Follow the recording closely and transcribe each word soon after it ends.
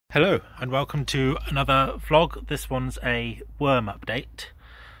Hello and welcome to another vlog. This one's a worm update.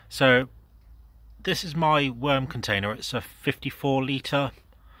 So this is my worm container. It's a 54 litre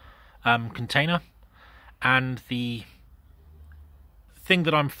container, and the thing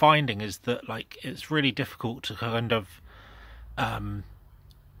that I'm finding is that it's really difficult to kind of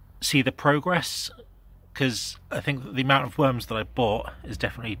see the progress, because I think that the amount of worms that I bought is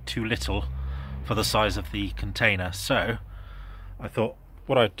definitely too little for the size of the container. So I thought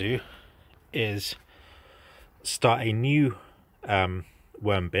what I'd do is start a new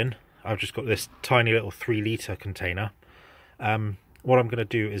worm bin. I've just got this tiny little 3 litre container. What I'm going to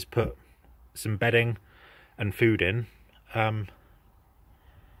do is put some bedding and food in,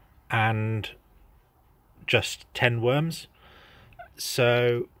 and just 10 worms.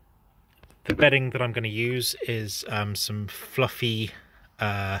 So the bedding that I'm going to use is some fluffy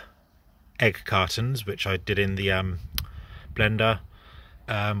egg cartons, which I did in the blender,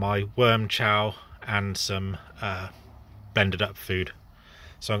 my worm chow, and some blended up food.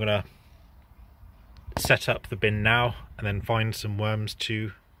 So I'm going to set up the bin now and then find some worms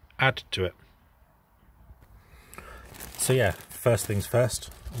to add to it. So yeah, first things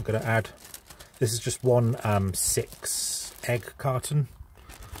first, I'm going to add, this is just one 6 egg carton,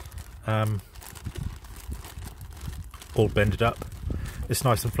 all blended up. It's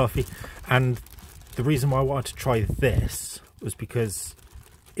nice and fluffy, and the reason why I wanted to try this was because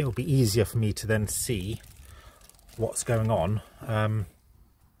it'll be easier for me to then see what's going on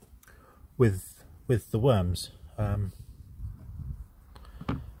with the worms,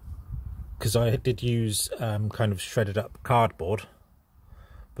 because I did use kind of shredded up cardboard,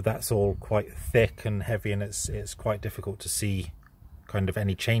 but that's all quite thick and heavy, and it's quite difficult to see kind of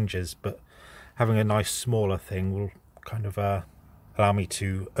any changes. But having a nice smaller thing will kind of allow me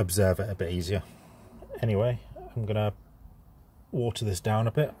to observe it a bit easier. Anyway, I'm gonna water this down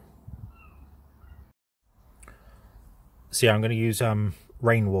a bit. So yeah, I'm going to use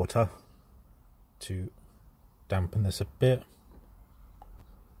rainwater to dampen this a bit.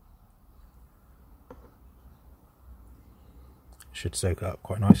 Should soak it up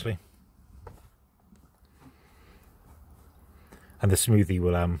quite nicely. And the smoothie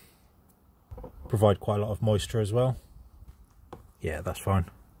will provide quite a lot of moisture as well. Yeah, that's fine.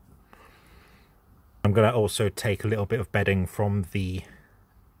 I'm going to also take a little bit of bedding from the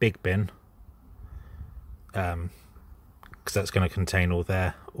big bin, because that's going to contain all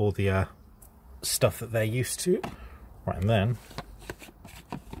the stuff that they're used to. Right, and then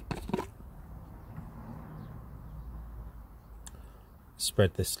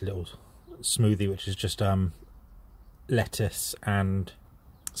spread this little smoothie, which is just lettuce and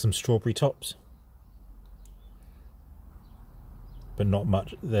some strawberry tops, but not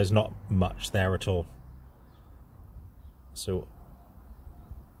much. There's not much there at all. So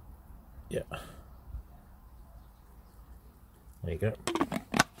yeah, there you go.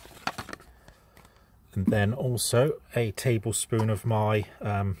 And then also a tablespoon of my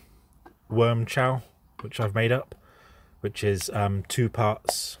worm chow, which I've made up, which is 2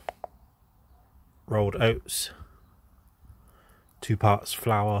 parts rolled oats, 2 parts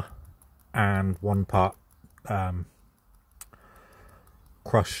flour, and 1 part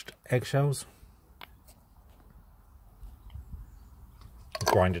crushed eggshells,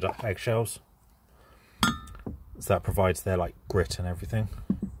 grinded up eggshells. So that provides their grit and everything.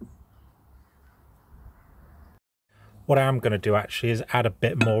 What I am going to do actually is add a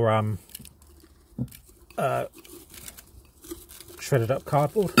bit more shredded up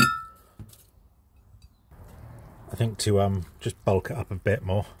cardboard, I think, to just bulk it up a bit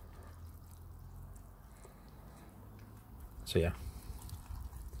more. So yeah,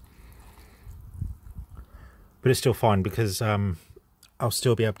 but it's still fine because I'll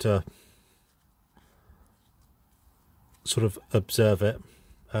still be able to sort of observe it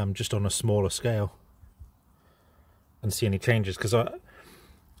just on a smaller scale and see any changes, because I'm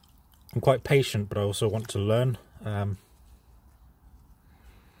quite patient, but I also want to learn on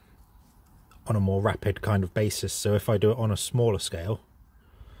a more rapid kind of basis. So if I do it on a smaller scale,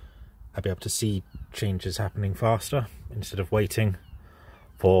 I'll be able to see changes happening faster, instead of waiting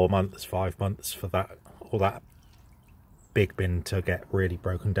 4 months, 5 months for all that big bin to get really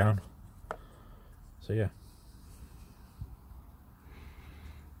broken down. So yeah.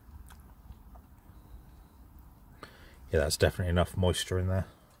 Yeah, that's definitely enough moisture in there.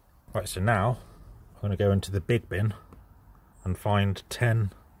 Right, so now I'm going to go into the big bin and find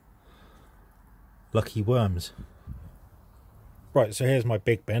 10 lucky worms. Right, so here's my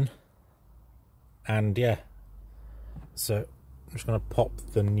big bin, and yeah, so I'm just going to pop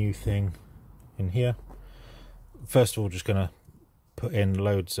the new thing in here. First of all, just going to put in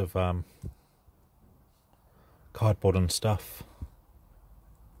loads of cardboard and stuff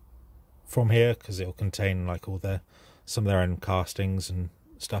from here, because it'll contain like all some of their own castings and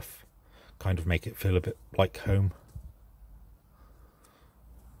stuff, kind of make it feel a bit like home.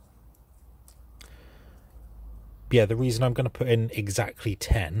 But yeah, the reason I'm going to put in exactly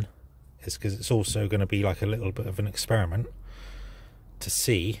 10 is because it's also going to be like a little bit of an experiment to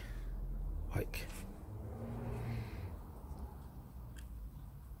see, like,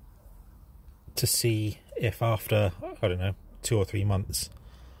 if after, I don't know, 2 or 3 months,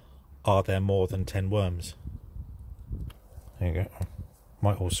 are there more than 10 worms. There you go.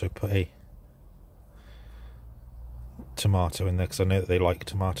 Might also put a tomato in there, because I know that they like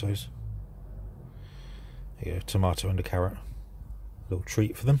tomatoes. There you go, tomato and a carrot. A little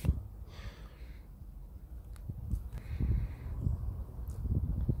treat for them.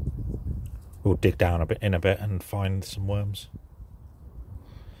 We'll dig down in a bit and find some worms.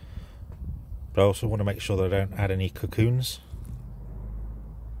 But I also want to make sure that I don't add any cocoons.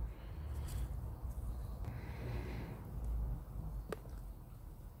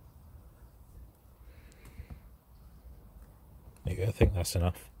 There you go, I think that's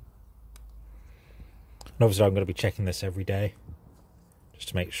enough. And obviously I'm going to be checking this every day, just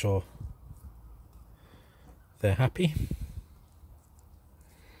to make sure they're happy.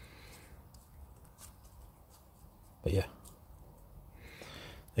 But yeah,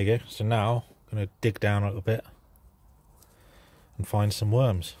 there you go. So now I'm going to dig down a little bit and find some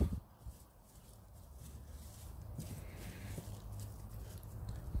worms.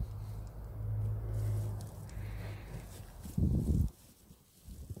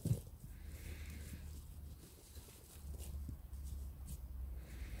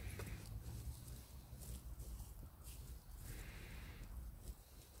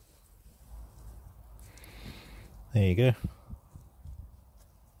 There you go.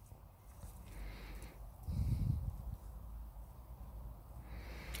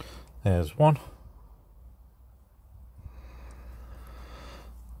 There's one.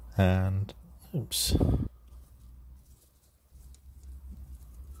 And, oops.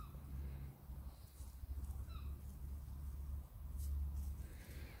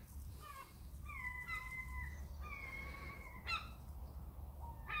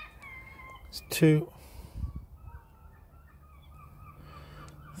 It's 2,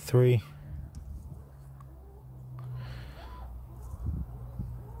 3,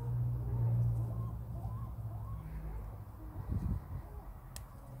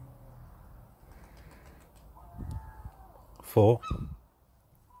 4,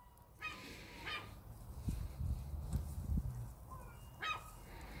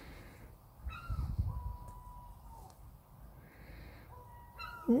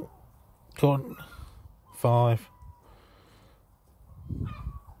 5,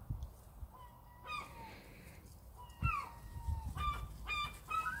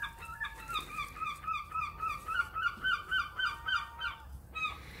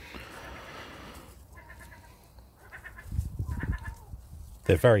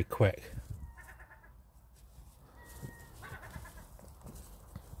 they're very quick.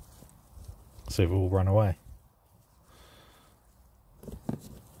 So they've all run away.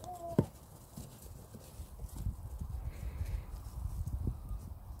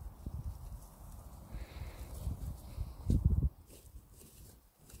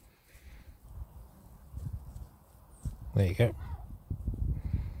 There you go.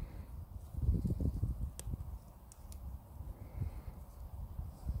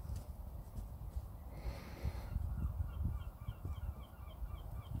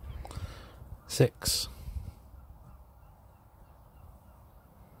 Six.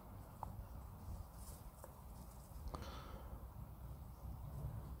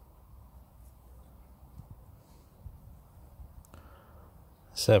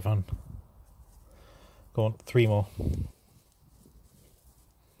 Seven. Go on, 3 more.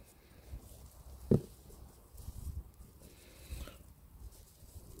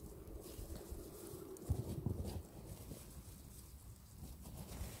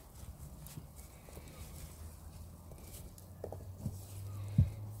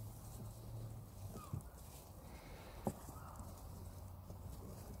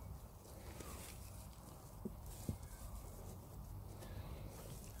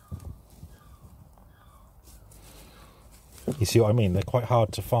 You see what I mean? They're quite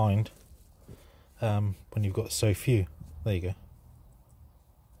hard to find when you've got so few. There you go.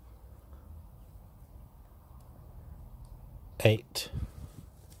 8.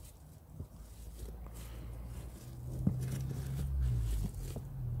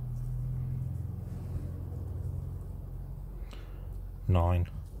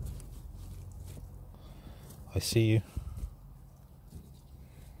 I see you.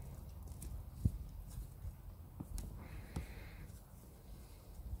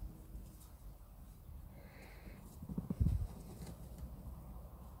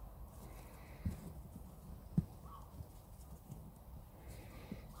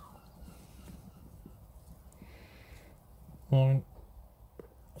 Nine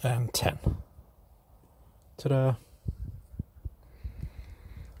and 10. Ta-da!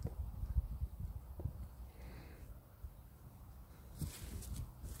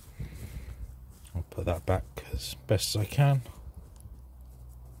 I'll put that back as best as I can.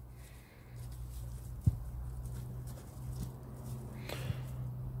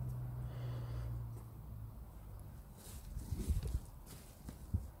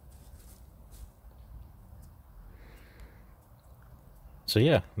 So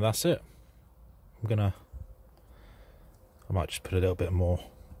yeah, that's it. I might just put a little bit more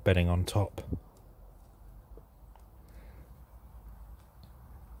bedding on top.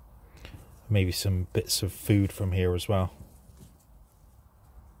 Maybe some bits of food from here as well.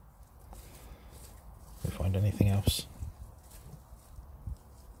 If we find anything else.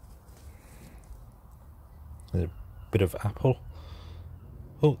 There's a bit of apple.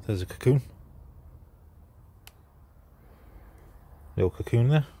 Oh, there's a cocoon. Little cocoon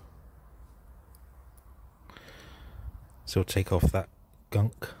there. So we'll take off that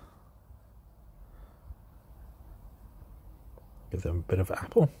gunk. Give them a bit of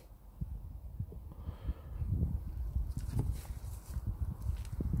apple.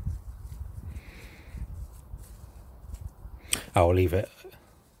 I'll leave it.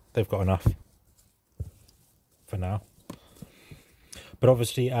 They've got enough for now. But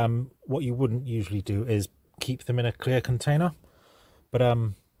obviously, what you wouldn't usually do is keep them in a clear container. But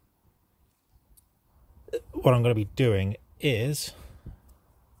what I'm going to be doing is,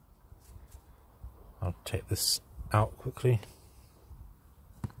 I'll take this out quickly.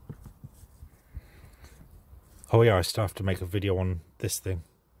 Oh yeah, I still have to make a video on this thing.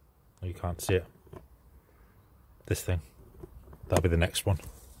 Oh, you can't see it. This thing. That'll be the next one.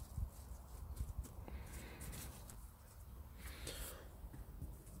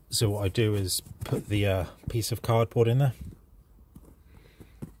 So what I do is put the piece of cardboard in there.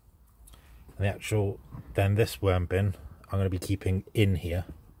 And the actual, then this worm bin, I'm going to be keeping in here.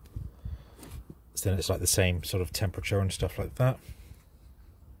 So then it's like the same sort of temperature and stuff like that.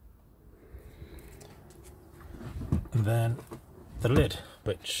 And then the lid,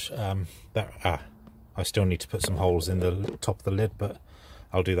 which I still need to put some holes in the top of the lid, but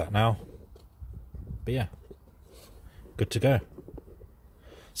I'll do that now. But yeah, good to go.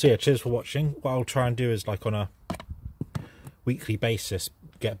 So yeah, cheers for watching. What I'll try and do is, like, on a weekly basis,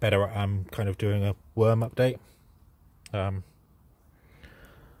 get better at kind of doing a worm update. To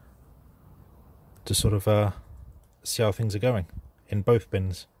sort of see how things are going in both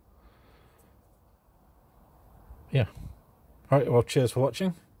bins. Yeah. Alright, well, cheers for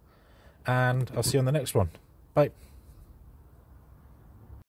watching, and I'll see you on the next one. Bye.